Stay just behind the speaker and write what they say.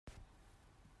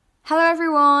Hello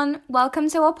everyone, welcome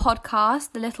to our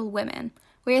podcast, The Little Women.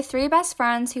 We are three best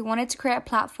friends who wanted to create a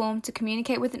platform to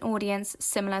communicate with an audience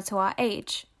similar to our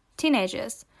age,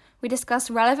 teenagers. We discuss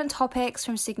relevant topics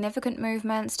from significant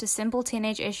movements to simple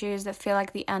teenage issues that feel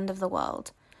like the end of the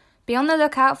world. Be on the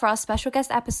lookout for our special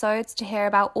guest episodes to hear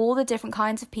about all the different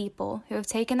kinds of people who have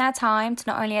taken their time to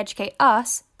not only educate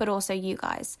us, but also you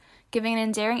guys, giving an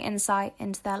endearing insight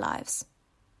into their lives.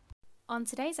 On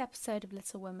today's episode of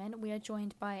Little Women, we are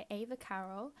joined by Ava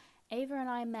Carroll. Ava and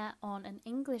I met on an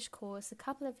English course a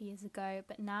couple of years ago,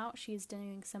 but now she is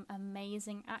doing some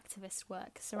amazing activist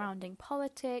work surrounding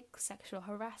politics, sexual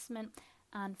harassment,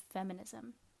 and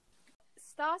feminism.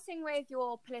 Starting with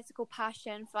your political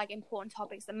passion for important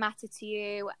topics that matter to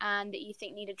you and that you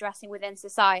think need addressing within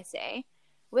society,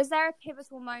 was there a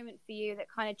pivotal moment for you that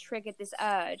kind of triggered this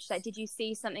urge? Did you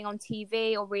see something on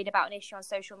TV or read about an issue on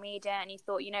social media and you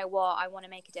thought, you know what, I want to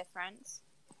make a difference?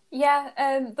 Yeah,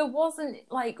 there wasn't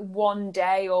one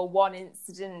day or one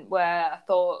incident where I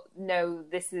thought, no,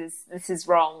 this is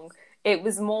wrong. It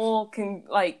was more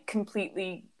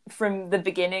completely from the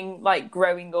beginning,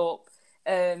 growing up.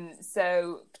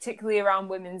 So particularly around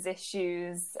women's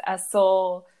issues, I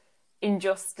saw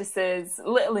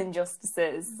little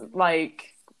injustices,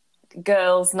 like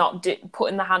girls not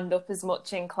putting the hand up as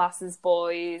much in class as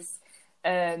boys.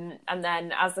 And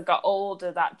then as I got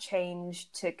older, that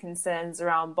changed to concerns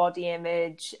around body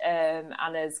image. And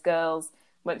as girls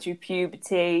went through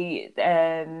puberty,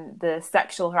 the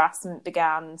sexual harassment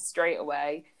began straight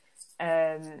away.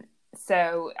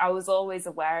 So I was always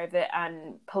aware of it.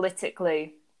 And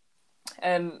politically,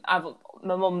 my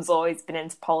mum's always been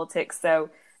into politics,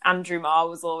 so Andrew Marr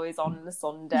was always on the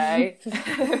Sunday.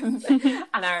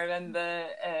 And I remember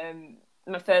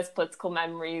my first political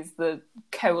memories, the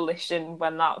coalition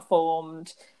when that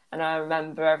formed, and I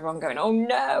remember everyone going, oh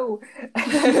no.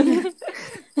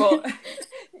 But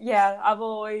yeah, I've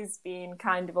always been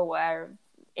kind of aware of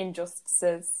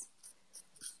injustices.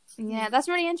 Yeah, that's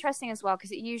really interesting as well,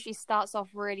 because it usually starts off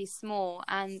really small,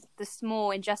 and the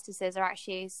small injustices are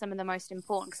actually some of the most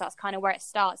important, because that's kind of where it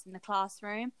starts, in the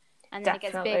classroom, and then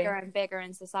Definitely. It gets bigger and bigger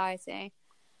in society.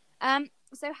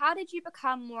 So how did you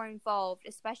become more involved,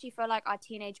 especially for our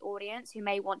teenage audience who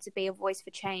may want to be a voice for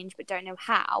change but don't know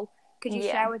how? Could you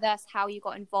share with us how you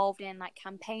got involved in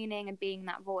campaigning and being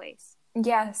that voice?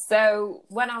 Yeah, so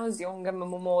when I was younger, my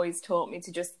mum always taught me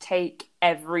to just take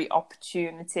every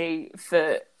opportunity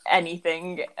for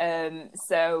anything.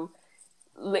 So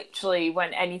literally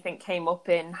when anything came up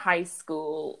in high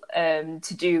school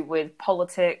to do with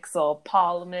politics or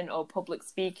parliament or public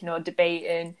speaking or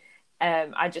debating,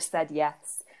 I just said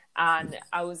yes. And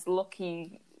I was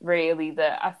lucky really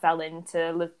that I fell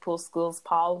into Liverpool Schools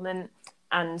Parliament,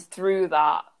 and through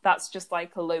that's just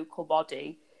like a local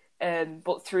body,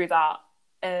 but through that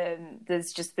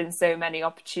there's just been so many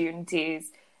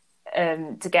opportunities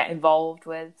to get involved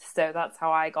with. So that's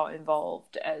how I got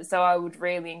involved. So I would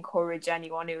really encourage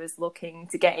anyone who is looking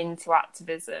to get into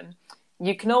activism.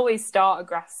 You can always start a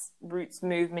grassroots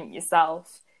movement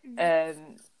yourself.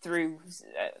 Through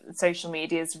social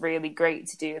media is really great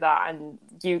to do that, and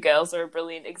you girls are a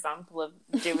brilliant example of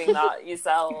doing that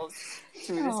yourselves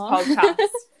through this podcast.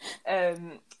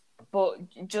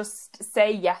 But just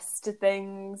say yes to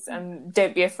things and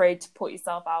don't be afraid to put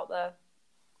yourself out there.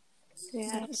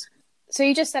 Yeah. So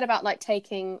you just said about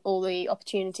taking all the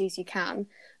opportunities you can.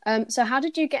 So how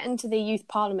did you get into the youth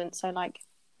parliament? So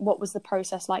what was the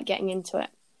process like getting into it?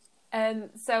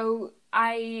 So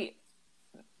I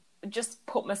just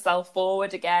put myself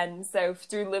forward again. So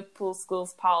through Liverpool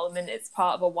Schools Parliament, it's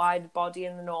part of a wider body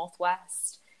in the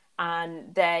Northwest,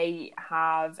 and they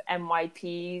have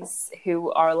MYPs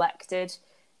who are elected.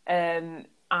 And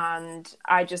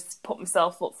I just put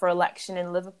myself up for election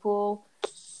in Liverpool,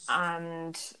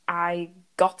 and I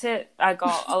got it. I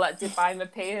got elected by my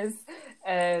peers.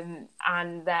 And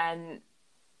then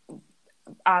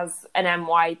as an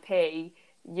MYP,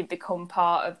 you become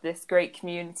part of this great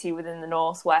community within the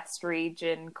Northwest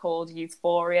region called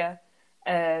Youthphoria.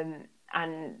 And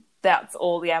that's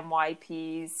all the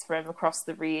MYPs from across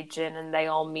the region, and they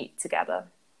all meet together.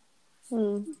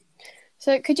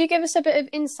 So could you give us a bit of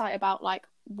insight about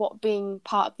what being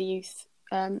part of the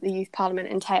youth parliament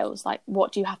entails?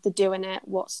 What do you have to do in it?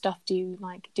 What stuff do you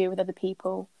do with other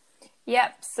people?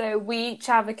 Yep, so we each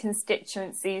have a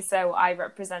constituency. So I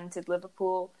represented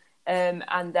Liverpool,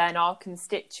 and then our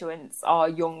constituents are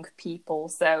young people.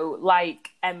 So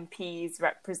MPs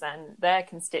represent their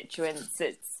constituents,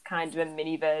 it's kind of a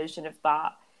mini version of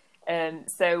that.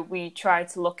 So we try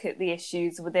to look at the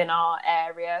issues within our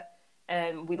area.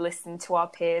 We listen to our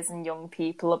peers and young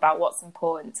people about what's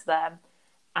important to them.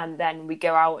 and then we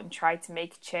go out and try to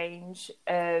make a change.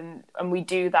 And we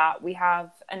do that. We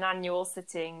have an annual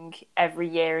sitting every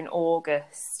year in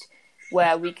August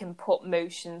where we can put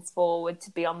motions forward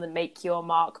to be on the Make Your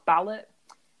Mark ballot.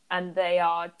 And they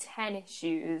are 10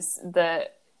 issues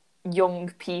that young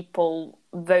people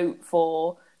vote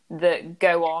for that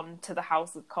go on to the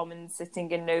House of Commons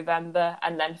sitting in November.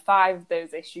 And then 5 of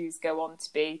those issues go on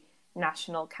to be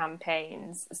national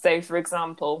campaigns. So, for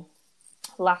example,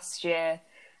 last year,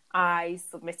 I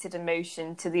submitted a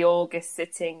motion to the August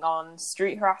sitting on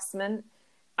street harassment,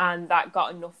 and that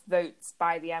got enough votes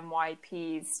by the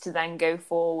MYPs to then go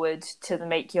forward to the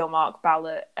Make Your Mark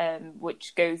ballot,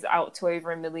 which goes out to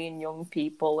over 1 million young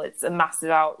people. It's a massive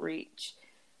outreach.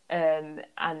 And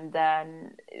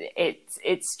then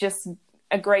it's just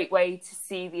a great way to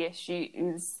see the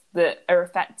issues that are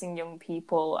affecting young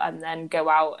people and then go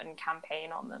out and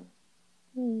campaign on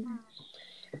them.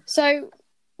 So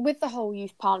with the whole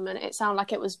youth parliament, it sounded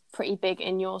like it was pretty big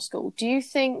in your school. Do you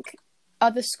think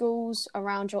other schools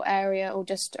around your area or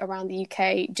just around the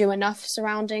UK do enough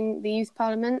surrounding the youth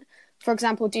parliament? For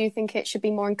example, do you think it should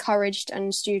be more encouraged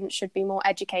and students should be more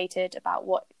educated about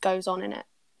what goes on in it?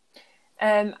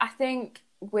 I think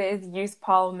with youth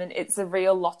parliament, it's a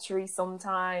real lottery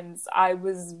sometimes. I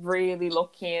was really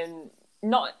lucky, and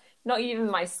not even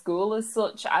my school as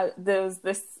such. There was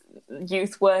this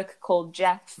youth worker called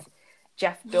Jeff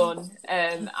Dunn,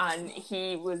 and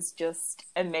he was just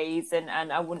amazing,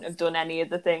 and I wouldn't have done any of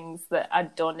the things that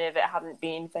I'd done if it hadn't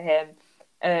been for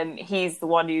him. He's the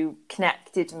one who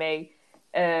connected me,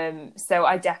 so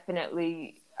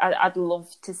I'd love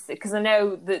to see, because I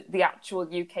know that the actual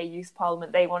UK Youth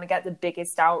Parliament, they want to get the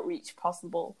biggest outreach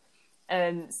possible.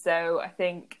 So I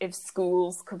think if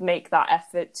schools could make that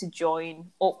effort to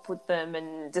join up with them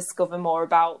and discover more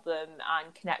about them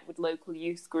and connect with local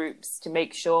youth groups to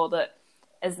make sure that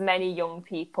as many young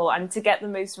people, and to get the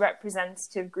most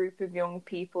representative group of young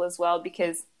people as well,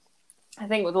 because I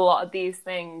think with a lot of these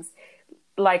things,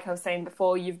 like I was saying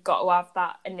before, you've got to have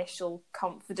that initial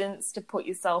confidence to put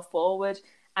yourself forward.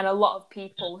 And a lot of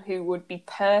people who would be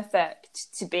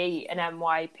perfect to be an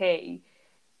MYP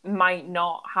might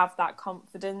not have that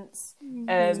confidence.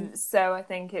 So I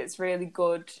think it's really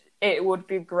good. It would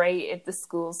be great if the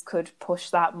schools could push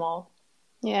that more.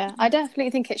 Yeah, I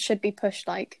definitely think it should be pushed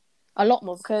like a lot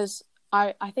more, because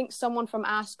I think someone from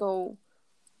our school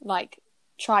like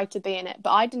tried to be in it,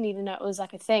 but I didn't even know it was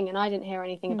like a thing, and I didn't hear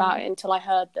anything about it until I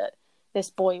heard that this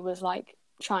boy was like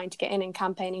trying to get in and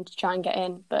campaigning to try and get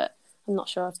in, but I'm not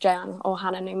sure if Jayan or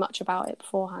Hannah knew much about it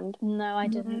beforehand. No, I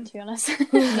didn't, to be honest.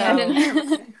 No. I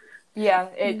didn't. Yeah,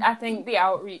 I think the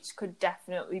outreach could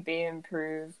definitely be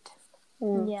improved.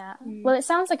 Yeah. Well, it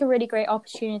sounds like a really great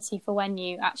opportunity for when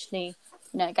you actually,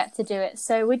 get to do it.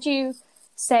 So would you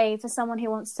say for someone who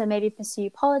wants to maybe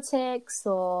pursue politics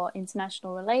or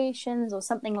international relations or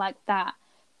something like that,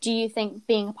 do you think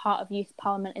being a part of Youth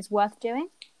Parliament is worth doing?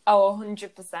 Oh,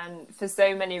 100%, for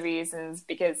so many reasons,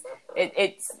 because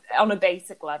it's on a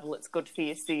basic level, it's good for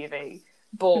your CV,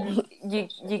 but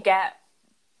you get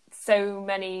so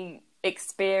many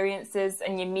experiences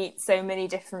and you meet so many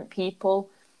different people,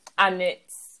 and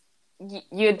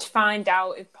you'd find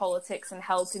out if politics and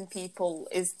helping people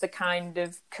is the kind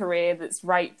of career that's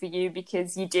right for you,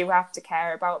 because you do have to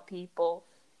care about people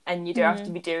and you do have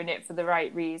to be doing it for the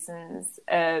right reasons.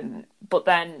 But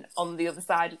then on the other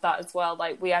side of that as well,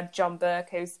 like we had John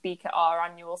Burko speak at our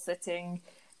annual sitting,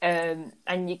 and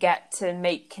you get to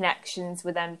make connections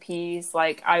with MPs.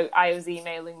 Like I was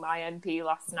emailing my MP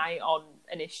last night on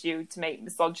an issue to make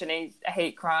misogyny a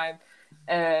hate crime,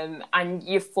 and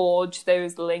you forge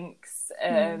those links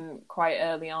quite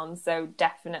early on. So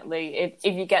definitely, if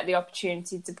you get the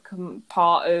opportunity to become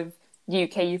part of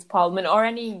UK Youth Parliament or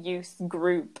any youth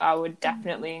group, I would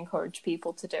definitely encourage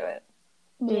people to do it.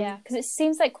 Yeah, because it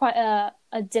seems like quite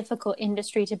a difficult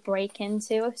industry to break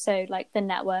into. So like the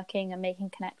networking and making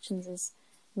connections is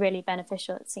really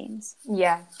beneficial, it seems.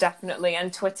 Yeah, definitely.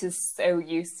 And Twitter's so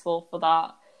useful for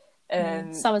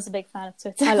that. Someone's a big fan of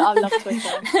Twitter. I love Twitter.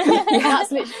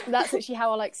 That's literally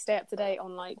how I like stay up to date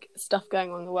on like stuff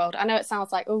going on in the world. I know it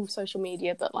sounds like social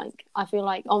media, but like I feel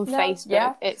like on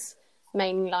Facebook it's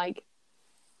mainly like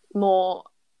more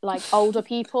like older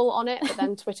people on it, but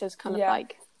then Twitter's kind of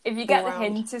like, if you get the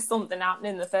hint to something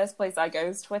happening, the first place I go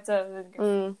is Twitter.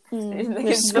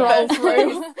 It's scroll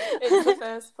through. It's the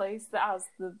first place that has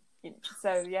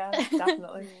so yeah,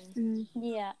 definitely.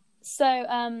 Yeah.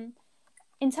 So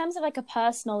in terms of like a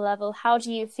personal level, how do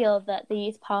you feel that the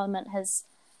Youth Parliament has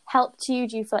helped you?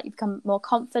 Do you feel like you've become more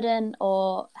confident,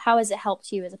 or how has it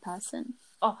helped you as a person?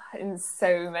 Oh, in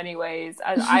so many ways.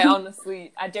 I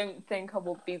honestly, I don't think I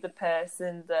would be the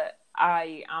person that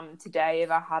I am today if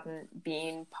I hadn't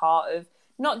been part of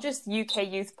not just UK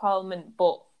Youth Parliament,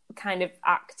 but kind of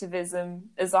activism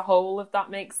as a whole, if that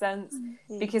makes sense.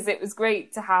 Mm-hmm. Because it was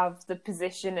great to have the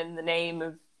position and the name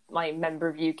of like member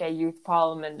of UK Youth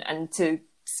Parliament and to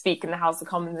speak in the House of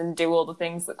Commons and do all the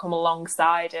things that come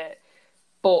alongside it.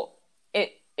 But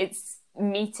it's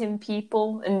meeting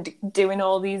people and doing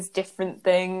all these different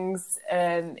things.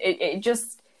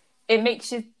 It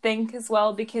makes you think as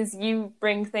well, because you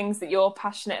bring things that you're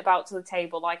passionate about to the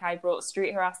table. Like I brought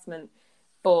street harassment,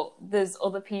 but there's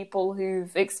other people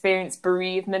who've experienced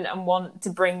bereavement and want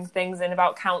to bring things in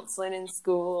about counselling in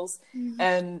schools.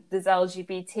 There's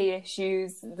LGBT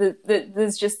issues.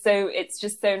 It's just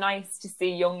so nice to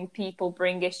see young people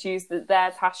bring issues that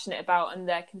they're passionate about and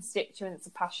their constituents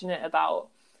are passionate about,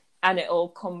 and it all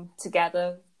come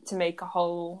together to make a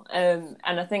whole. And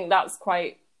I think that's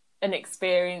quite an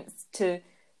experience to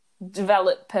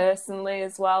develop personally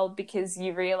as well, because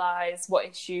you realise what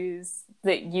issues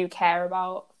that you care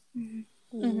about.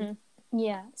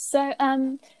 Yeah.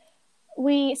 So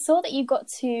we saw that you got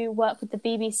to work with the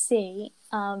BBC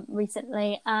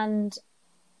recently, and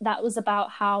that was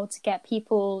about how to get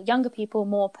younger people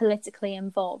more politically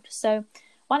involved. So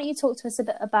why don't you talk to us a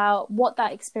bit about what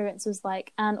that experience was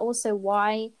like, and also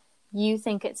why you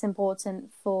think it's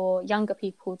important for younger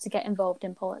people to get involved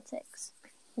in politics?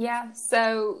 Yeah,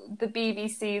 so the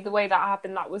BBC, the way that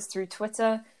happened, that was through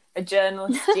Twitter. A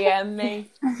journalist DM'd me,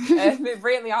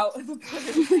 really out of the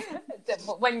blue.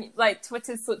 But when, like,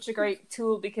 Twitter's such a great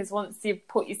tool, because once you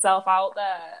put yourself out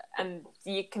there and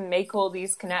you can make all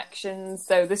these connections.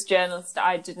 So this journalist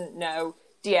I didn't know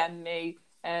DM'd me,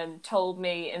 told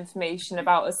me information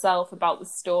about herself, about the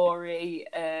story,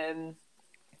 and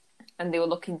they were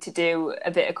looking to do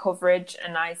a bit of coverage,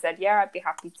 and I said, yeah, I'd be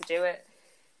happy to do it.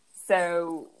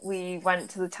 So we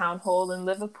went to the town hall in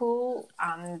Liverpool,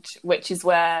 which is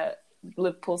where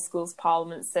Liverpool Schools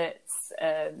Parliament sits,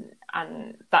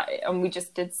 and we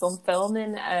just did some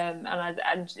filming, and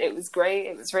it was great.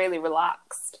 It was really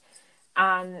relaxed,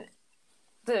 and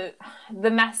the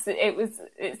mess.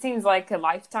 It seems like a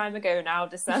lifetime ago now.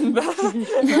 December.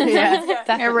 Yeah,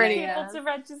 definitely. People to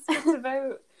register to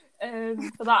vote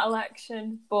for that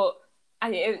election, but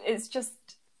it's just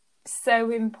so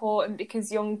important,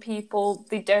 because young people,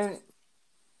 they don't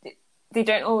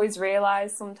always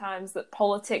realise sometimes that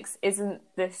politics isn't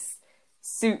this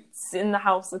suits in the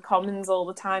House of Commons all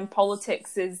the time.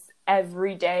 Politics is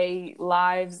everyday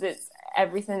lives. It's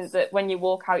everything that when you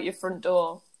walk out your front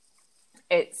door,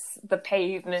 it's the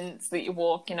pavements that you're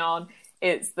walking on,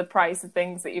 it's the price of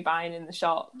things that you're buying in the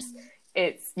shops,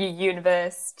 it's your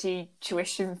university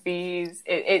tuition fees,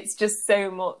 it's just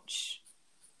so much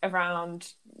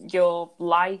around your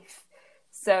life.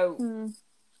 So and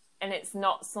it's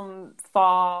not some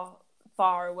far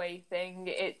away thing,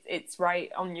 it's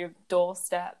right on your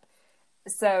doorstep.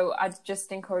 So I'd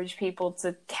just encourage people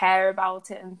to care about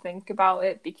it and think about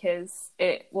it, because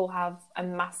it will have a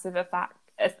massive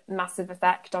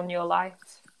effect on your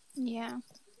life. Yeah.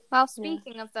 Well,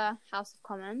 speaking of the House of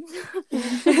Commons,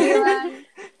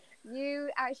 you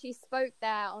actually spoke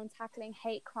there on tackling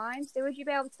hate crime. So would you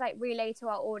be able to relay to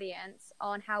our audience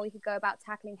on how we could go about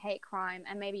tackling hate crime,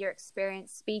 and maybe your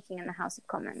experience speaking in the House of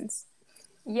Commons?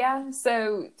 Yeah,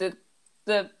 so the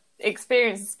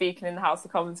experience of speaking in the House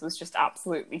of Commons was just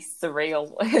absolutely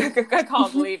surreal. I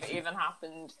can't believe it even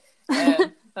happened.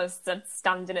 I was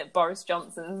standing at Boris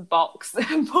Johnson's box.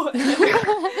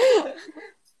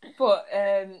 But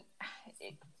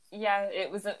yeah, it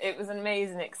was an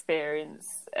amazing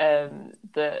experience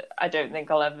that I don't think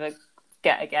I'll ever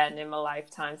get again in my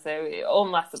lifetime. So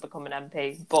unless I become an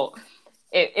MP, but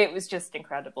it was just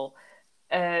incredible.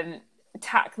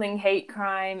 Tackling hate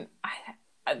crime.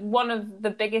 One of the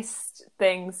biggest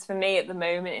things for me at the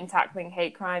moment in tackling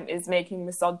hate crime is making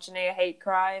misogyny a hate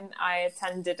crime. I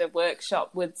attended a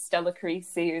workshop with Stella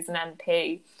Creasy, who's an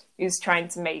MP, who's trying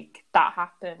to make that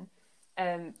happen.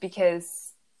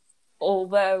 Because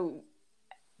although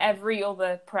every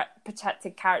other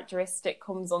protected characteristic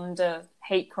comes under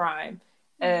hate crime,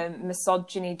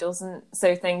 misogyny doesn't.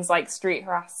 So things like street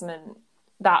harassment,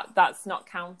 that's not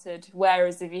counted.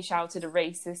 Whereas if you shouted a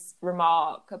racist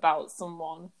remark about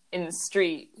someone in the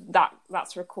street,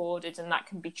 that's recorded and that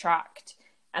can be tracked,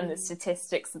 and the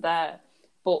statistics are there.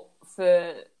 But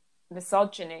for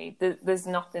misogyny, there's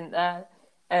nothing there.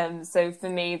 So for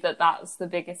me, that's the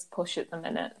biggest push at the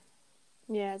minute.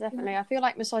 Yeah, definitely. I feel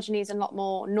like misogyny is a lot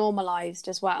more normalised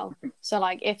as well. So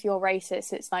like if you're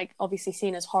racist, it's like obviously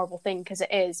seen as a horrible thing because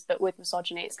it is, but with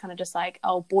misogyny it's kind of just like,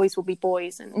 oh, boys will be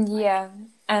boys, and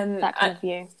that kind of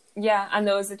view. Yeah, and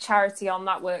there was a charity on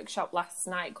that workshop last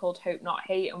night called Hope Not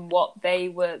Hate, and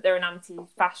they're an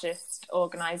anti-fascist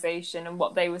organisation, and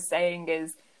what they were saying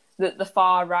is that the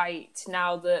far right,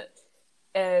 now that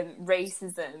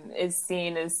racism is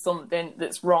seen as something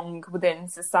that's wrong within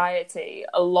society,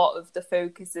 a lot of the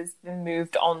focus has been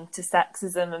moved on to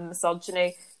sexism and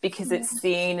misogyny because it's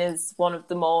seen as one of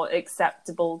the more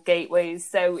acceptable gateways.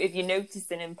 So if you're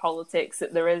noticing in politics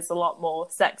that there is a lot more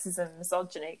sexism and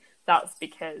misogyny, that's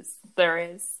because there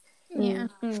is. Yeah.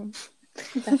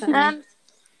 Definitely.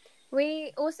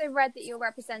 We also read that you're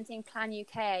representing Plan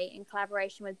UK in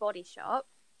collaboration with Body Shop.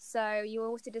 So you were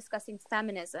also discussing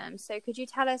feminism. So could you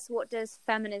tell us, what does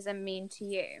feminism mean to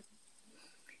you?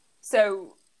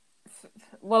 So,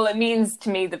 well, it means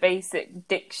to me the basic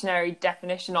dictionary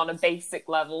definition on a basic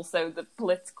level. So the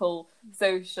political,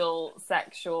 social,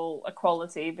 sexual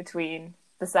equality between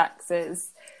the sexes.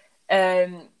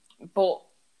 But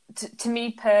to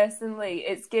me personally,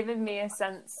 it's given me a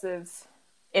sense of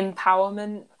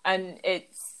empowerment and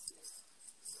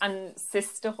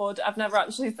sisterhood. I've never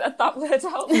actually said that word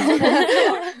out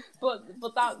loud,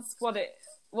 but that's what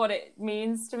it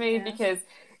means to me, because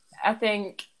I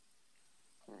think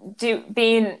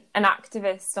being an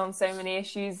activist on so many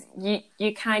issues,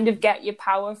 you kind of get your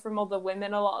power from other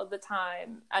women a lot of the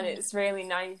time, and it's really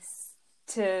nice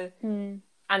to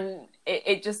and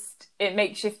it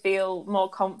makes you feel more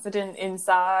confident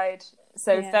inside.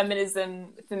 So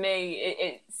feminism for me,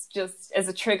 it's just, as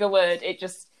a trigger word,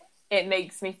 it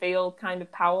makes me feel kind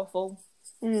of powerful.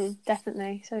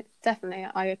 Definitely. So definitely,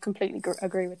 I completely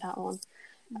agree with that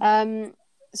one.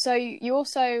 So you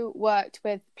also worked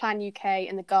with Plan UK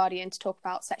and The Guardian to talk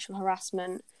about sexual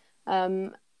harassment.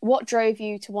 What drove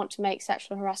you to want to make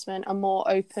sexual harassment a more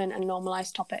open and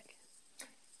normalised topic?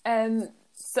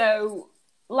 So,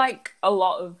 like a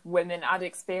lot of women, I'd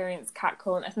experienced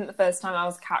catcalling. I think the first time I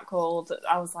was catcalled,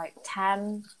 I was like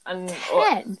 10.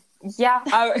 10? Yeah,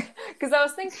 because I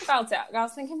was thinking about it. I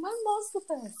was thinking, when was the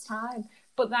first time?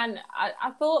 But then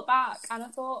I thought back and I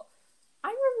thought,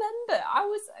 I remember I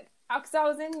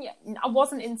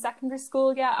wasn't in secondary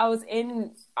school yet.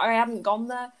 I hadn't gone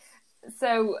there.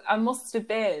 So I must have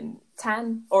been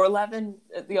 10 or 11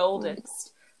 at the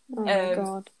oldest. Oh my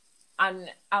God. And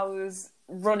I was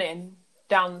running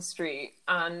down the street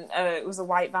and it was a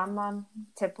white van man,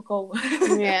 typical.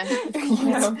 Yeah, of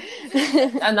course.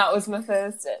 And that was my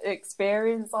first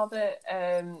experience of it.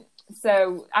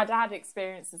 So I'd had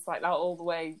experiences like that all the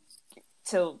way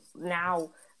till now,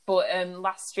 but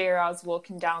last year I was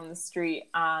walking down the street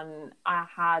and I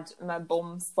had my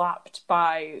bum slapped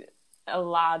by a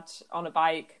lad on a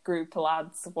bike, group of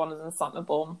lads. One of them slapped my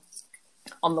bum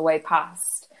on the way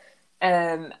past.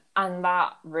 And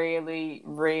that really,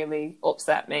 really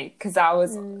upset me, because that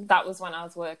was when I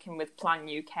was working with Plan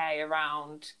UK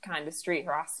around kind of street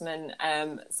harassment.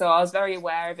 So I was very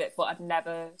aware of it, but I'd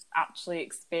never actually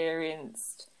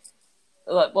experienced.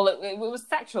 Well, it was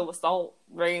sexual assault,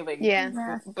 really.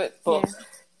 Yeah. But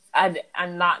and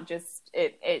that just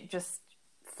it just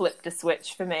flipped a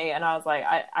switch for me, and I was like,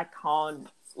 I can't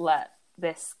let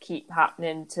this keep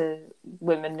happening to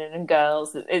women and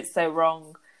girls. It's so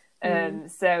wrong.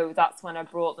 So that's when I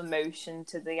brought the motion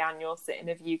to the annual sitting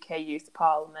of UK Youth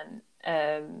Parliament,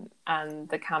 and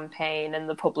the campaign and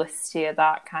the publicity of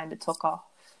that kind of took off.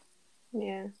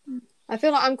 Yeah. I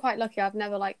feel like I'm quite lucky. I've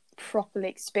never properly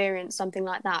experienced something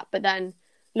like that. But then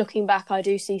looking back, I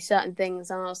do see certain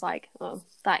things and I was like, oh,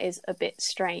 that is a bit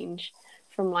strange,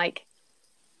 from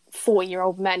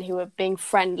 4-year-old men who are being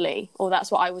friendly, or that's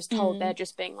what I was told. They're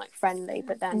just being friendly,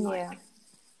 but then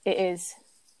it is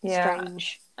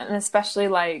strange. And especially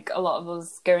a lot of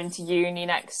us going to uni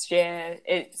next year,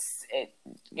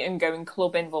 and going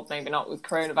clubbing, well, maybe not with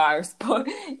coronavirus, but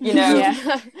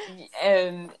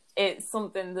it's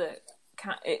something that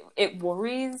it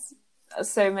worries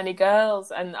so many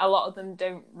girls, and a lot of them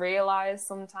don't realise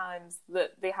sometimes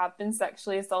that they have been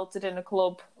sexually assaulted in a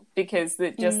club, because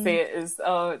they just see it as,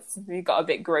 you got a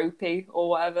bit gropey or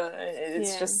whatever.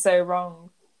 It's just so wrong.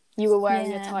 You were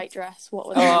wearing a tight dress. What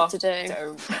was meant to do?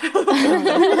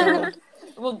 Don't.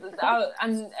 Well,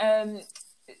 and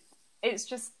it's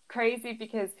just crazy,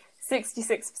 because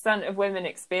 66% of women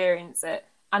experience it,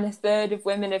 and a third of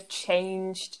women have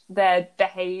changed their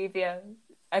behaviour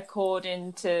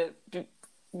according to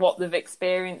what they've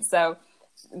experienced. So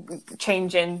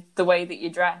changing the way that you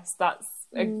dress, that's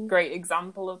a great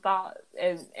example of that.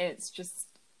 It's just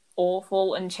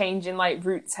awful. And changing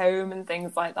routes home and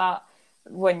things like that,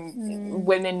 when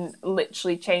women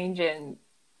literally changing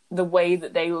the way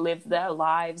that they live their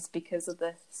lives because of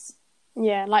this.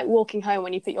 Yeah, like walking home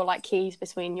when you put your like keys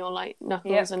between your like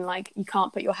knuckles, Yep. and like you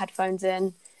can't put your headphones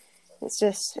in.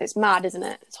 It's mad, isn't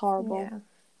it? It's horrible. Yeah.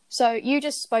 So you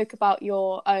just spoke about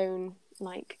your own,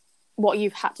 like, what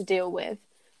you've had to deal with,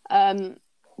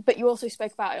 but you also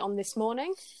spoke about it on This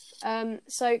Morning.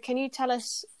 So can you tell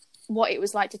us what it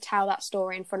was like to tell that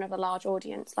story in front of a large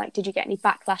audience? Like, did you get any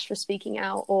backlash for speaking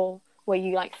out, or were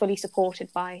you like fully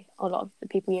supported by a lot of the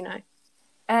people you know?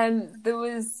 There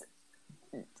was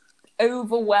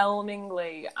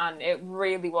overwhelmingly, and it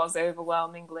really was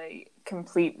overwhelmingly,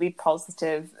 completely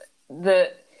positive.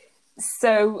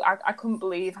 So I couldn't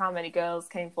believe how many girls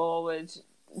came forward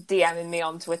DMing me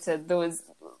on Twitter. There was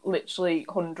literally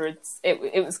hundreds.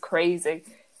 It was crazy.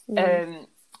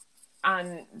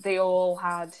 And they all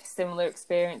had similar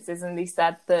experiences, and they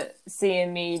said that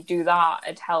seeing me do that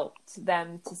had helped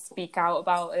them to speak out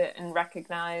about it and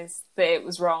recognise that it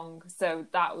was wrong. So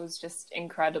that was just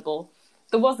incredible.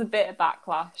 There was a bit of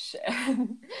backlash.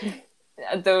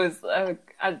 There was,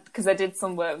 because I did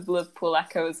some work with Liverpool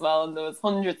Echo as well, and there was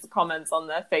hundreds of comments on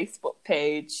their Facebook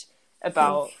page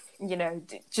about, you know,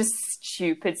 just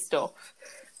stupid stuff.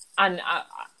 And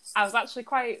I was actually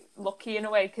quite lucky in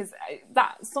a way, because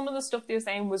that some of the stuff they were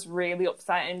saying was really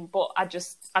upsetting, but I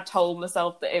told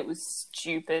myself that it was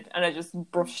stupid, and I just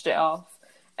brushed it off.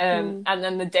 And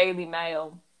then the Daily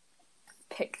Mail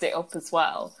picked it up as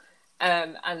well,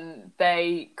 and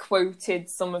they quoted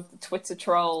some of the Twitter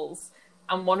trolls,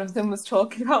 and one of them was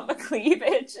talking about my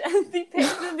cleavage, and they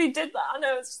did that, and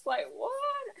I was just like, what?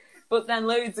 But then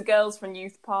loads of girls from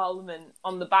Youth Parliament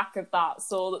on the back of that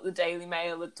saw that the Daily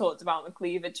Mail had talked about my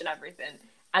cleavage and everything,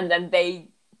 and then they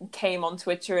came on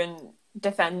Twitter and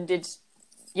defended,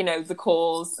 you know, the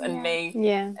cause and me.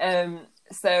 Yeah.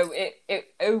 So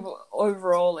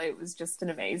overall it was just an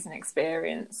amazing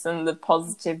experience, and the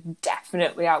positive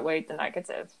definitely outweighed the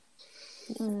negative.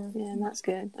 Yeah, that's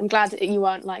good. I'm glad that you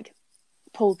weren't like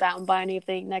pulled down by any of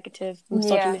the negative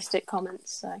misogynistic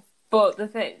comments. So. But the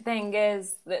thing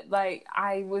is that, like,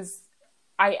 I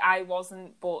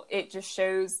wasn't, but it just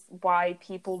shows why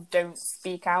people don't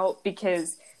speak out,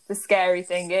 because the scary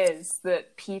thing is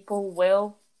that people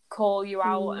will call you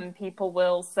out and people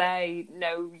will say,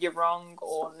 no, you're wrong,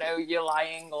 or no, you're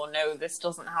lying, or no, this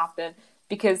doesn't happen.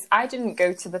 Because I didn't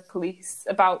go to the police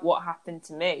about what happened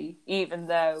to me, even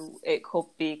though it could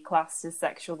be classed as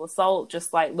sexual assault,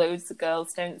 just like loads of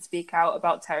girls don't speak out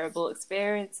about terrible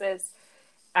experiences.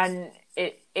 And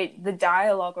the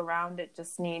dialogue around it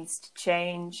just needs to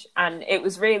change. And it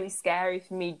was really scary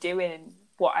for me doing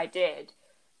what I did,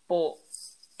 but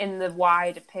in the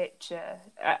wider picture,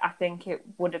 I think it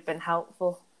would have been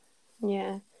helpful.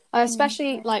 Yeah,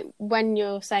 especially like when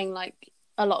you're saying like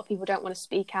a lot of people don't want to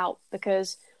speak out,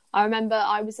 because I remember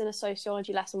I was in a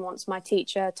sociology lesson once. My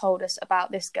teacher told us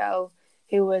about this girl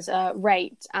who was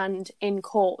raped, and in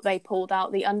court they pulled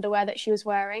out the underwear that she was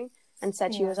wearing and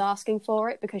said she was asking for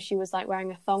it because she was like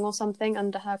wearing a thong or something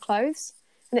under her clothes.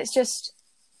 And it's just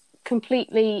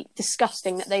completely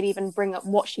disgusting that they'd even bring up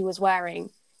what she was wearing,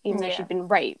 even though she'd been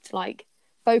raped. Like,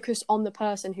 focus on the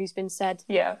person who's been said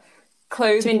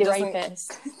clothing to be the doesn't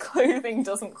rapist. Clothing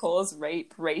doesn't cause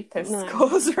rape, rapists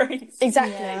cause rape.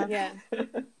 Exactly,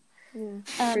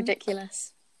 yeah.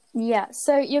 Ridiculous. Yeah,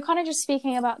 so you're kind of just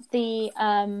speaking about the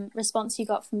response you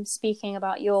got from speaking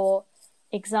about your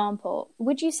example.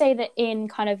 Would you say that in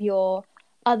kind of your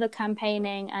other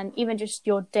campaigning and even just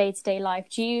your day-to-day life,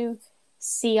 do you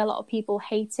see a lot of people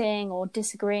hating or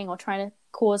disagreeing or trying to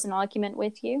cause an argument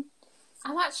with you?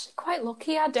 I'm actually quite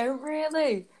lucky. I don't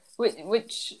really,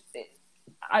 which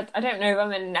I don't know if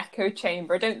I'm in an echo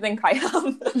chamber. I don't think I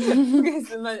am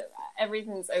because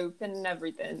everything's open and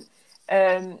everything.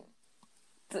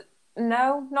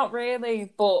 No, not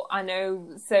really, but I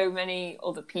know so many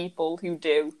other people who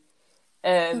do.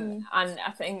 And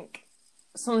I think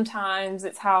sometimes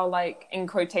it's how, like, in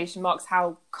quotation marks,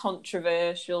 how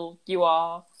controversial you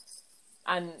are.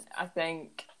 And I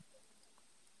think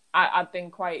I've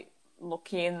been quite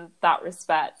lucky in that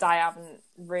respect. I haven't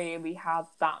really had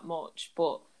that much,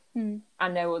 but I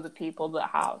know other people that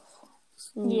have.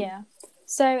 Yeah.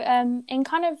 So in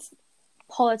kind of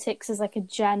politics as like a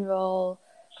general,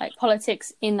 like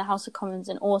politics in the House of Commons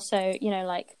and also, you know,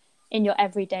 like in your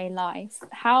everyday life,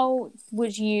 how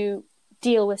would you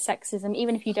deal with sexism,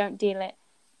 even if you don't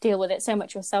deal with it so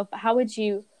much yourself, but how would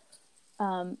you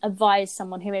advise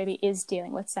someone who maybe is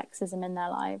dealing with sexism in their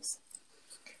lives?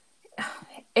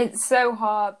 It's so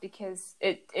hard because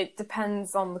it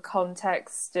depends on the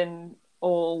context and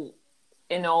all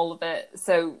of it.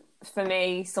 So for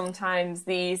me, sometimes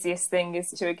the easiest thing is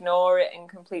to ignore it and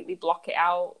completely block it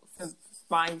out for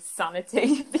my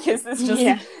sanity, because there's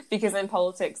just because in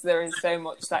politics there is so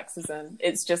much sexism.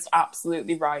 It's just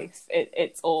absolutely rife.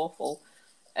 It's awful.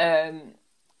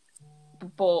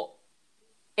 But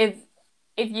if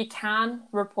you can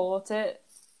report it,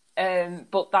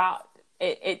 but that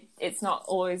it's not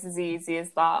always as easy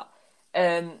as that.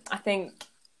 I think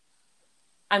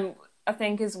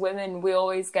as women, we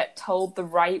always get told the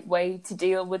right way to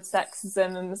deal with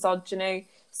sexism and misogyny.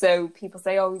 So people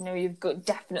say, oh, you've got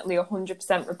definitely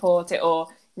 100% report it, or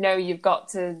no, you've got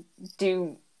to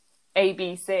do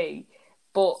ABC.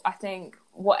 But I think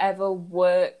whatever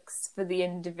works for the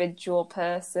individual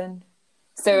person.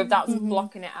 So if that's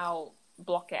blocking it out,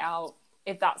 block it out.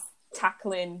 If that's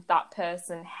tackling that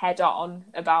person head on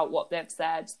about what they've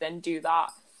said, then do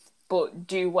that. But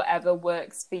do whatever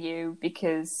works for you,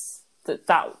 because that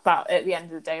at the end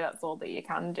of the day, that's all that you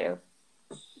can do.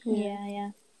 Yeah.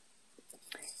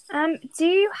 Do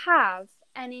you have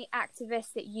any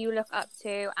activists that you look up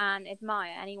to and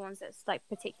admire? Any ones that's like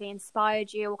particularly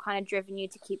inspired you or kind of driven you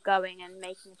to keep going and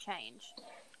making change?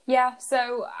 Yeah,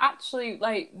 so actually,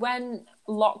 like when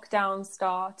lockdown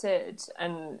started,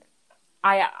 and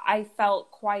I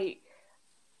felt quite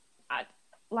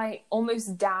like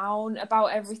almost down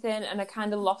about everything, and I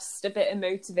kind of lost a bit of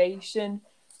motivation.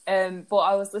 But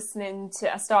I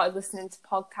started listening to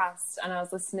podcasts, and I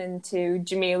was listening to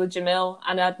Jamila Jamil,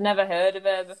 and I'd never heard of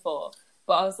her before,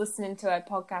 but I was listening to her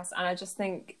podcast, and I just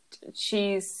think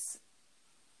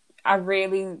I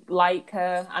really like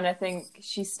her, and I think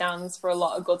she stands for a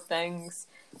lot of good things.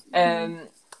 And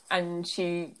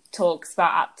she talks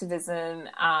about activism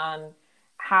and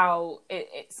how it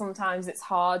sometimes it's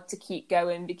hard to keep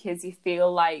going because you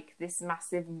feel like this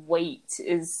massive weight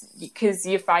is because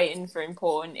you're fighting for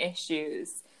important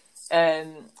issues.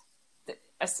 I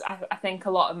think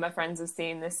a lot of my friends have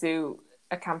seen this who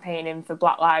are campaigning for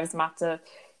Black Lives Matter,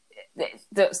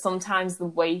 that sometimes the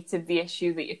weight of the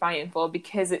issue that you're fighting for,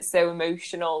 because it's so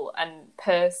emotional and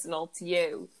personal to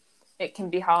you, it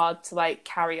can be hard to like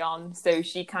carry on. So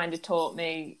she kind of taught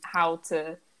me how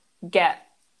to get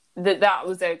that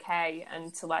was okay,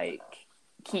 and to like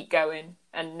keep going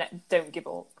and don't give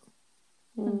up.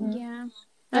 Yeah,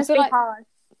 I feel like hard.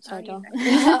 Sorry, John.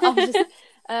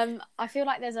 I feel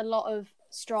like there's a lot of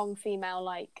strong female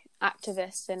like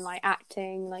activists in like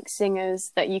acting, like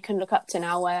singers that you can look up to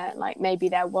now, where like maybe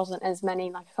there wasn't as many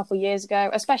like a couple of years ago,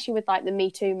 especially with like the Me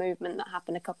Too movement that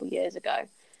happened a couple of years ago.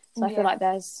 So I feel like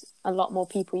there's a lot more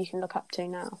people you can look up to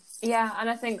now. Yeah, and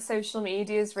I think social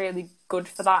media is really good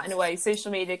for that in a way. Social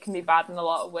media can be bad in a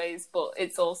lot of ways, but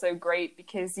it's also great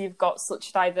because you've got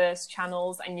such diverse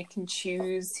channels, and you can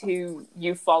choose who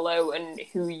you follow and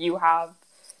who you have,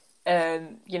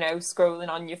 scrolling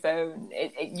on your phone.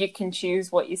 You can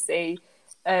choose what you see,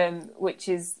 which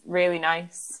is really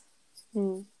nice.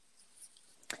 The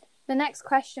next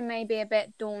question may be a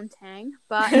bit daunting,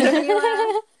 but if you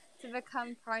were to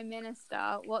become Prime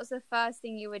Minister, what's the first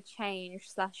thing you would change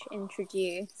 /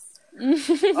 introduce?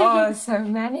 Oh, so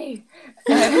many.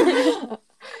 Can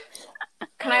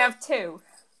I have two?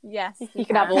 Yes, you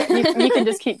can have all. You can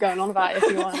just keep going on about it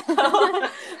if you want.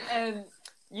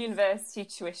 University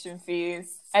tuition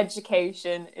fees.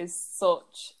 Education is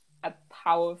such a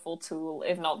powerful tool,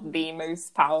 if not the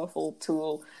most powerful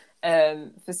tool,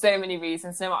 for so many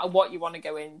reasons. No matter what you want to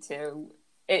go into,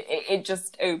 it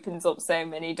just opens up so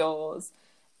many doors.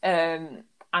 And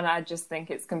I just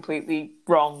think it's completely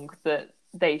wrong that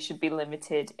they should be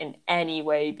limited in any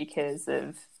way because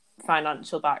of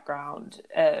financial background.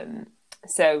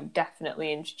 So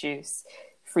definitely introduce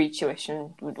free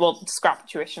tuition, scrap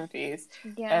tuition fees.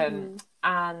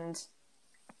 And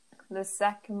the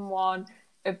second one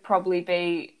would probably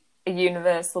be a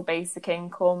universal basic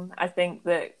income. I think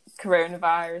that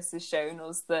coronavirus has shown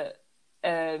us that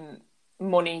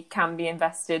money can be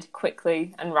invested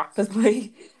quickly and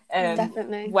rapidly.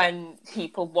 Definitely. When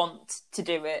people want to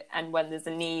do it and when there's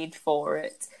a need for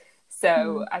it.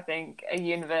 So I think a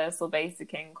universal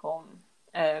basic income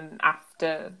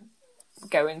after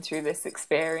going through this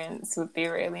experience would be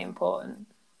really important.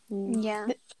 Yeah.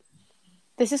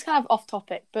 This is kind of off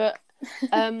topic, but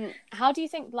how do you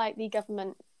think like the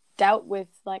government dealt with,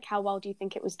 like how well do you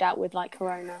think it was dealt with, like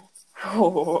Corona?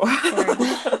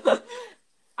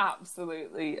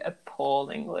 Absolutely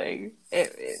appallingly.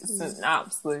 It's an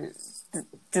absolute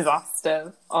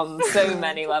disaster on so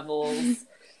many levels.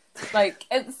 Like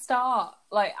at the start,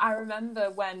 like I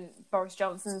remember when Boris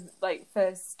Johnson like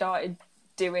first started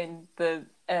doing the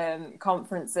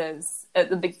conferences at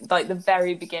the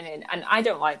very beginning, and I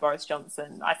don't like Boris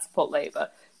Johnson. I support Labour,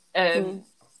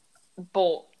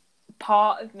 but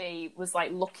part of me was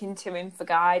like looking to him for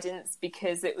guidance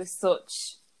because it was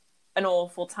such an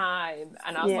awful time,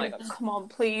 and I was like, oh, come on,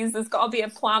 please, there's got to be a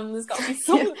plan, there's got to be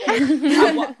something.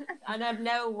 And I've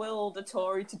never willed a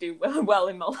Tory to do well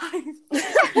in my life.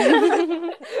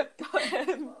 But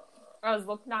I was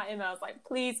looking at him and I was like,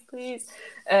 please.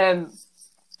 And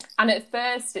at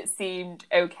first it seemed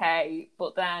okay,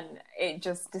 but then it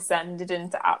just descended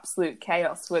into absolute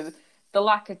chaos with the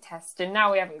lack of testing.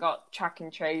 Now we haven't got track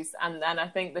and trace, and then I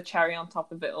think the cherry on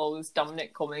top of it all was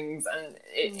Dominic Cummings, and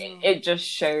it just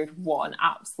showed what an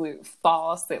absolute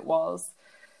farce it was.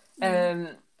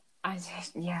 Not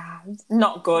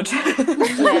good. In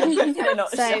a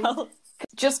nutshell.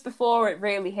 Just before it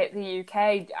really hit the UK,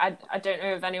 I don't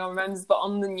know if anyone remembers, but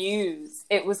on the news,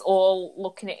 it was all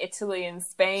looking at Italy and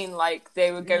Spain like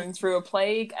they were going through a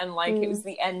plague and like it was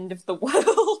the end of the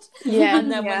world. Yeah.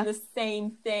 And then when the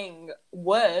same thing,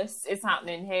 worse, is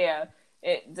happening here,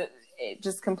 it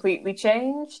just completely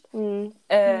changed. And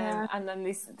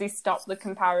then they stopped the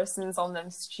comparisons on them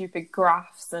stupid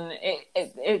graphs, and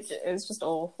it was just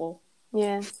awful.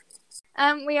 Yeah.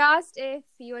 We asked if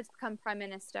you were to become Prime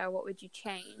Minister, what would you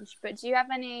change? But do you have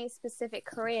any specific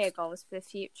career goals for the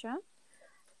future?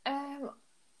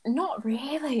 Not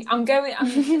really. I'm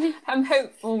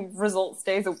hopeful results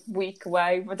day's a week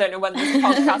away. I don't know when this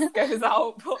podcast goes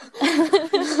out, but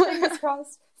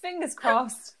fingers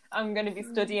crossed. I'm going to be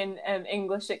studying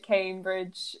English at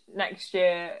Cambridge next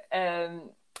year,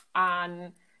 and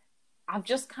I've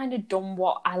just kind of done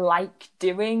what I like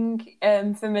doing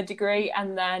for my degree,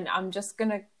 and then I'm just going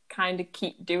to kind of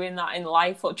keep doing that in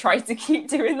life, or try to keep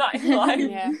doing that in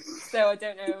life. So I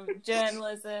don't know,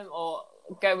 journalism, or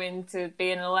go into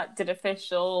being an elected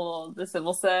official, or the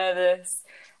civil service.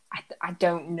 I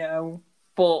don't know.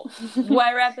 But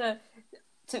wherever,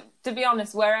 to be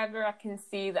honest, wherever I can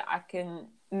see that I can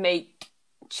make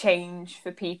change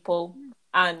for people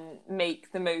and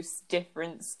make the most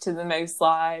difference to the most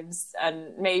lives,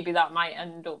 and maybe that might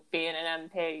end up being an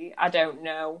MP, I don't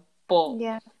know,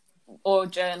 but or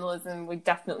journalism, we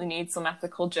definitely need some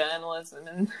ethical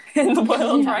journalism in the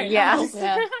world right now.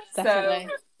 Definitely.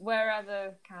 So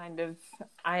wherever kind of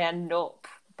I end up,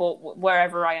 but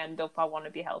wherever I end up, I want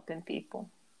to be helping people.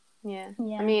 I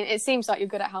mean, it seems like you're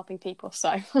good at helping people,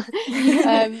 so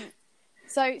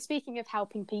so speaking of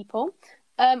helping people,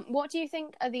 what do you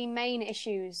think are the main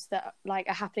issues that like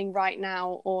are happening right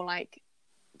now, or like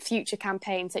future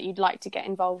campaigns that you'd like to get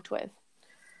involved with?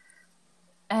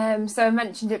 So I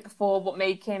mentioned it before, but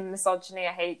making misogyny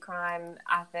a hate crime,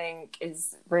 I think,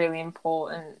 is really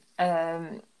important.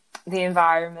 The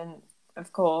environment,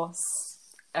 of course.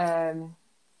 There's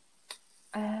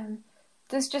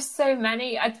just so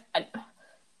many.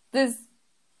 There's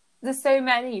so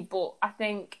many, but I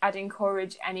think I'd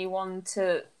encourage anyone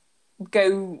to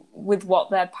go with what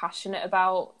they're passionate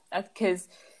about, because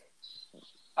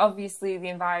obviously the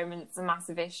environment's a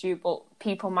massive issue, but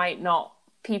people might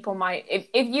if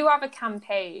you have a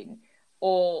campaign,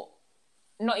 or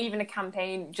not even a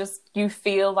campaign, just you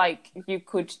feel like you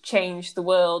could change the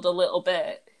world a little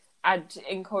bit, I'd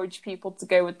encourage people to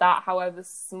go with that, however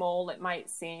small it might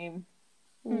seem.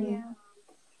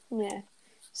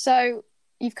 So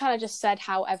you've kind of just said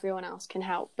how everyone else can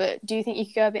help, but do you think you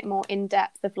could go a bit more in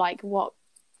depth of like what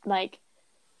like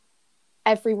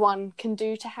everyone can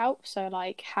do to help? So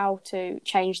like how to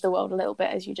change the world a little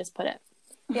bit, as you just put it.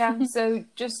 So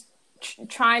just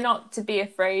try not to be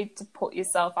afraid to put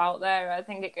yourself out there. I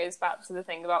think it goes back to the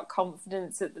thing about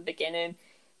confidence at the beginning.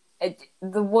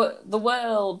 The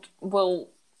world will...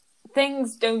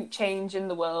 Things don't change in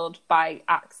the world by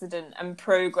accident, and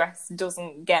progress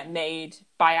doesn't get made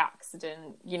by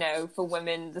accident. You know, for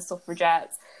women, the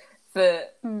suffragettes, for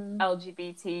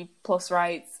LGBT plus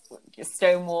rights,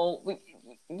 Stonewall,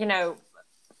 you know.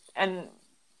 And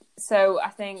so I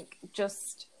think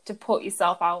just to put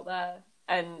yourself out there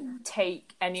and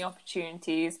take any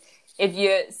opportunities. If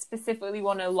you specifically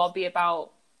want to lobby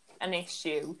about an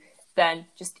issue, then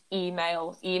just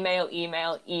email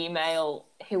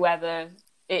whoever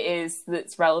it is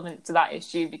that's relevant to that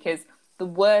issue, because the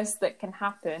worst that can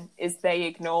happen is they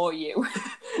ignore you.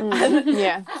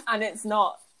 And it's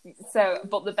not so,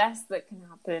 but the best that can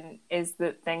happen is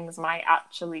that things might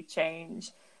actually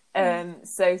change.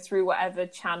 So through whatever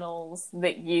channels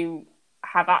that you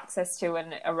have access to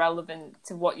and are relevant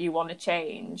to what you want to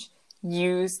change,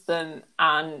 use them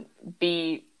and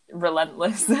be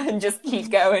relentless and just keep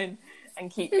going.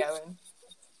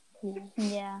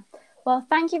 Well,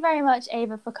 thank you very much,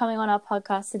 Ava, for coming on our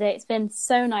podcast today. It's been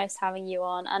so nice having you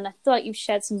on, and I feel like you've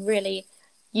shared some really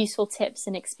useful tips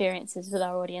and experiences with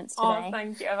our audience today. Oh,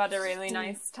 thank you. I've had a really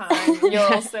nice time.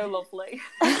 You're all so lovely.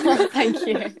 Thank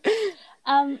you.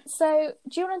 So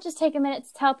do you want to just take a minute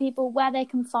to tell people where they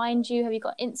can find you? Have you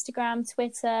got Instagram,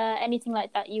 Twitter, anything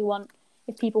like that you want?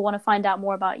 If people want to find out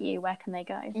more about you, where can they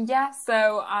go? Yeah,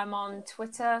 so I'm on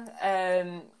Twitter.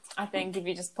 I think if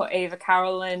you just put Ava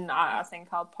Carolyn, I think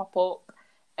I'll pop up.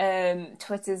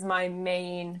 Twitter's my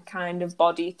main kind of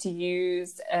body to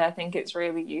use. I think it's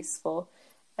really useful.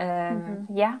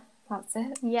 Yeah, that's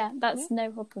it. Yeah, that's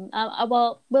no problem.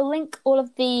 Well, we'll link all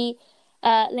of the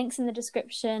links in the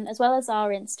description, as well as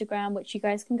our Instagram, which you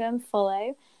guys can go and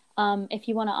follow. If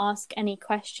you want to ask any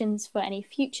questions for any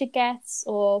future guests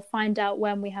or find out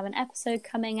when we have an episode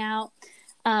coming out.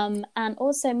 And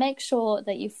also make sure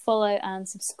that you follow and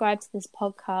subscribe to this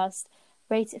podcast,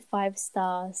 rate it 5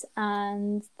 stars,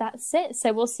 and that's it.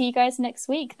 So we'll see you guys next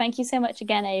week. Thank you so much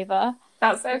again, Ava.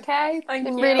 That's okay. Thank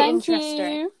you. Really Thank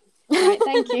interesting. you. All right,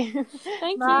 thank you.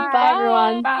 Thank Bye. you. Bye,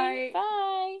 everyone. Bye.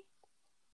 Bye.